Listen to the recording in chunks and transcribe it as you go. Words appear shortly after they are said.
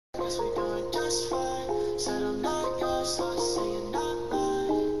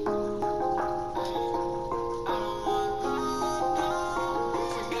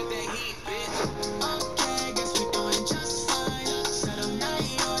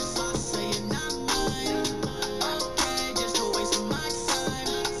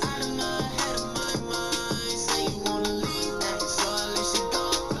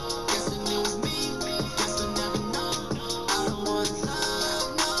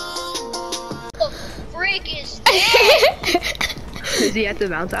Is he at the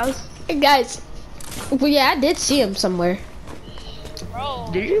bounce house? Guys, well, yeah, I did see him somewhere.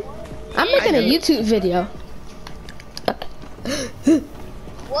 Bro. Did you? I'm making a YouTube video.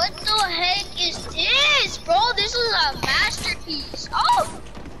 What the heck is this, bro? This is a masterpiece. Oh!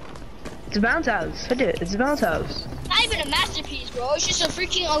 It's a bounce house. Look at it. It's a bounce house. Not even a masterpiece, bro. It's just a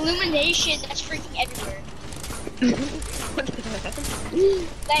freaking illumination that's freaking everywhere.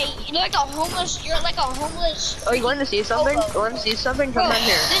 Like, you're like a homeless, Oh, you want to see something? You want to see something? Come bro, down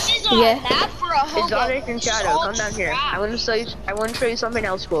here. This is a map for a hobo. Exotic and Shadow, come down here. I want to show you something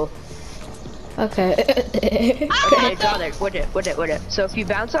else cool. Okay. Okay, Exotic, what it? So if you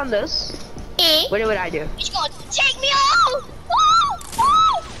bounce on this, what would I do? He's gonna take me out!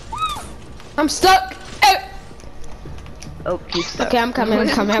 I'm stuck. Oh, he's stuck. Okay, I'm coming.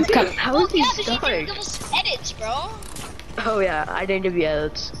 How is he Yeah, stuck? because he was edits, bro. Oh yeah, I need to be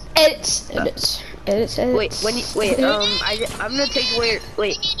edits. Edits. Wait, I'm gonna take away your,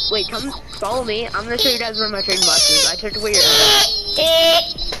 wait, come follow me. I'm gonna show you guys where my trading box is. I took away your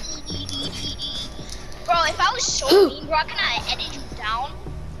edits. Bro, if I was so mean, bro, can I edit you down?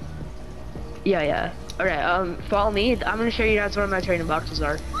 Yeah. Alright, follow me. I'm gonna show you guys where my trading boxes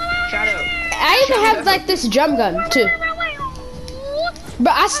are. Shadow. I even have like this drum gun too.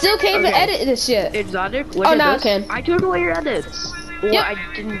 But I still can't even edit this yet. Exotic, oh, now I can. I took away your edits. Well, Yep. I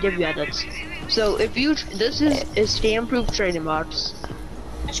didn't give you edits. So if you, this is a scam-proof trading box.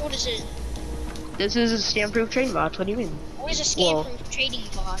 That's what this is. This is a scam-proof trading box. What do you mean? What is a scam-proof trading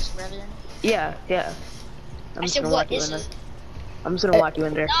box, brother? Yeah. I'm just gonna walk you in there. I'm just gonna walk you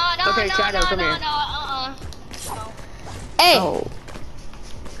in there. No, okay, Shadow, come here. No. Hey, Oh.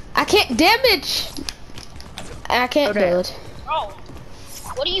 I can't damage. I can't build. Bro,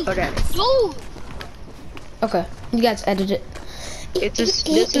 what do you do? Okay, you guys edit it. This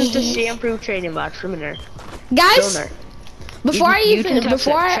is the scam-proof trading box. Come in there. Guys, Go in there. before I even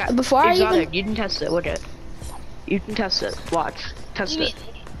you can test it. Look at it. You can test it. Watch. Test it.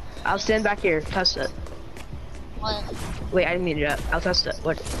 I'll stand back here. Test it. What? Wait, I didn't mean it. I'll test it.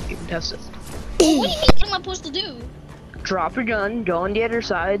 Look, you can test it. What do you mean? What am I supposed to do? Drop your gun. Go on the other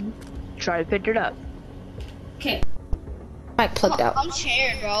side. Try to pick it up. Okay. I plugged out. I'm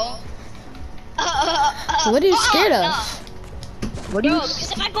scared, bro. What are you scared of? What do you?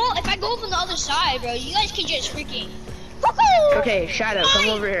 Because if I go from the other side, bro, you guys can just freaking. Okay, Shadow, come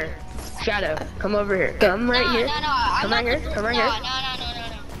over here. Shadow, come over here. Come right here. Come right here. Come right here.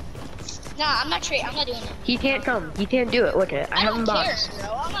 No, I'm not doing that. He can't come. He can't do it. Look at it. I have him boxed.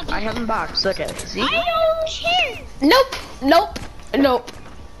 I have him boxed. Look at it. See? I don't care. Nope.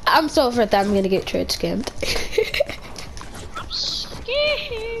 I'm so afraid that I'm gonna get trade scammed. I'm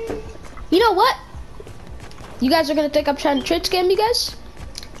scared. You know what? You guys are gonna think I'm trying to trade scam you guys?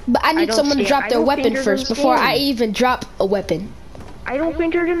 But I need someone to drop their weapon first before I even drop a weapon. I don't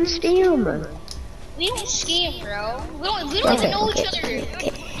think you're gonna scam. We don't scam, bro. We don't even know each other. We don't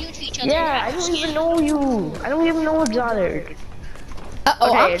do to each other. Yeah, I don't even know you. I don't even know Exotic.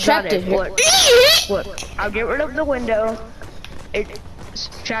 Uh-oh, I'm trapped in here. Look, I'll get rid of the window.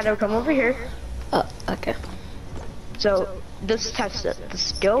 Shadow, come over here. Oh, okay. So, just test it.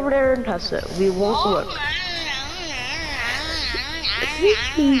 Just go over there and test it. We won't look.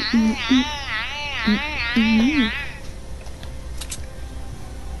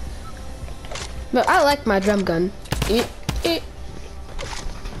 But I like my drum gun.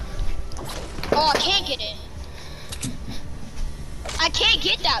 Oh, I can't get it. I can't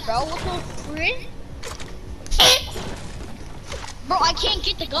get that, bro. What the frick? Bro, I can't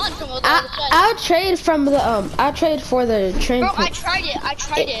get the gun from the other side. I'll trade from the I'll trade for the train. Bro, I tried it. I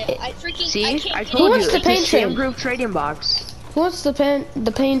freaking. See, I can't I get told Who you. wants the It's pain a train? scam-proof trading box. Who wants the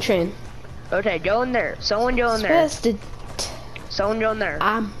pain train? Okay, go in there. Someone go in there. Someone go in there.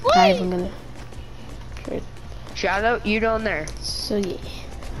 I'm not even gonna trade. Shadow, you go in there. So yeah.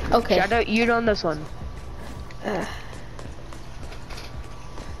 Okay. Shadow, you go on this one.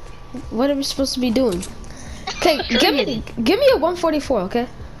 What are we supposed to be doing? Okay, give me a 144, okay?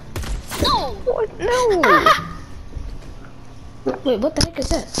 No. No. Wait, what the heck is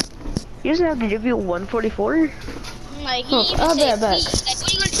that? You just have to give you a 144? Like, he I'll be said, right back. please. Like, what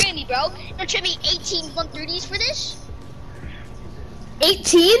are you gonna trade me, bro. You don't trade me 18 130s for this?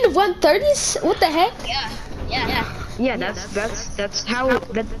 18 130s? What the heck? Yeah, that's how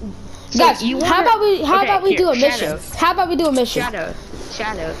that. Guys, how about we do a mission? How about we do a mission?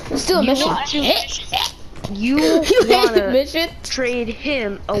 Shadow. Let's do a mission. You wanna trade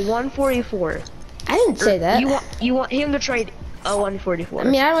him a 144? I didn't say that. You want him to trade a 144? I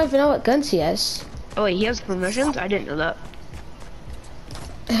mean, I don't even know what guns he has. Oh wait, he has permissions? I didn't know that.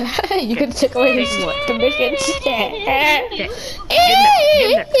 You could take away his permissions. Get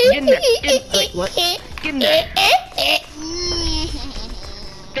in there. Wait, what? Get in there.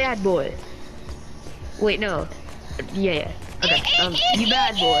 Bad boy. Wait, no. Yeah. Okay. You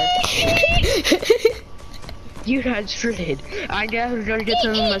bad boy. You got traded. I gotta get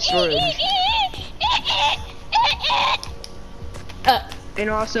some of my storage. And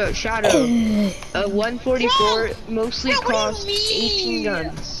also, Shadow, a 144 mostly costs 18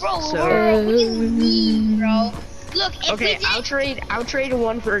 guns. Bro, so. What do you mean, bro? Look, if okay, I'll trade a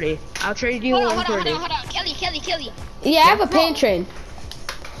 130. I'll trade you a 130. Hold on. Kelly. Yeah, I have a paint train.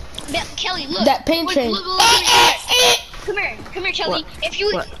 Kelly, look. That paint train. Look. Come here, Kelly.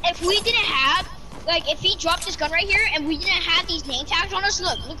 What? If we didn't have, like, if he dropped this gun right here and we didn't have these name tags on us,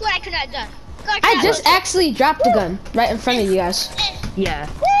 look what I could have done. I just actually dropped the gun right in front of you guys. Yeah.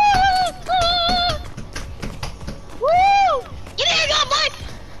 Woo! Give me a gun, boy!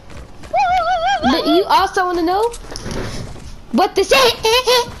 But you also want to know what this is?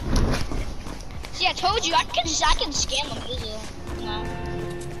 See, I told you I can scam them. No.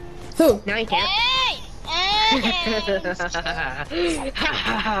 Who? No, you can't. Hey!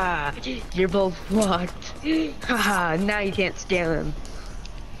 You're both fucked. Now you can't scam him.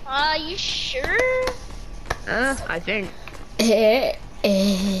 You sure? I think.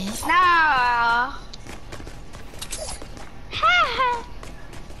 Nah.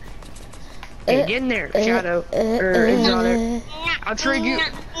 Hey, get in there, Shadow. Exotic. I'll trade you.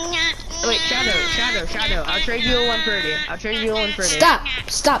 Wait, Shadow. I'll trade you a 130.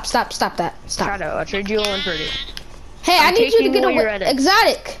 Stop that. Stop. Shadow, I'll trade you a 130. Hey, I need you to get away.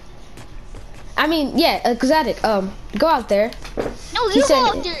 exotic. I mean, yeah, exotic. Go out there. No, you go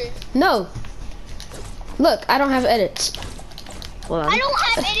out there. No. Look, I don't have edits. Well, I don't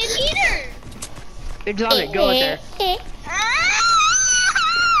have edits either. Exotic, go out there.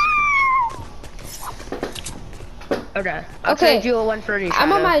 Okay. I'll trade you a 130. Shadow.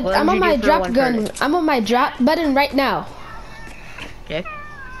 I'm on my drop gun. I'm on my drop button right now. Okay.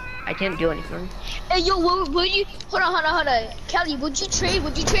 I can't do anything. Hey, yo, would you hold on, Kelly? Would you trade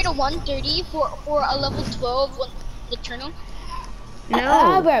a 130 for a level 12 Eternal? No.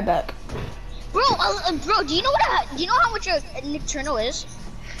 I'll be right back. Bro, do you know how much an Eternal is?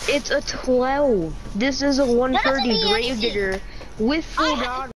 It's a 12. This is a 130 Gravedigger with full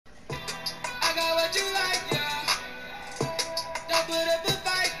dog. I got what you like, yeah. Don't put up a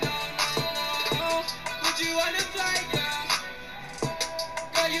fight, no. Put you on the flight, yeah.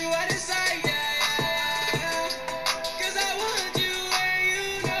 Girl, you on the side, yeah.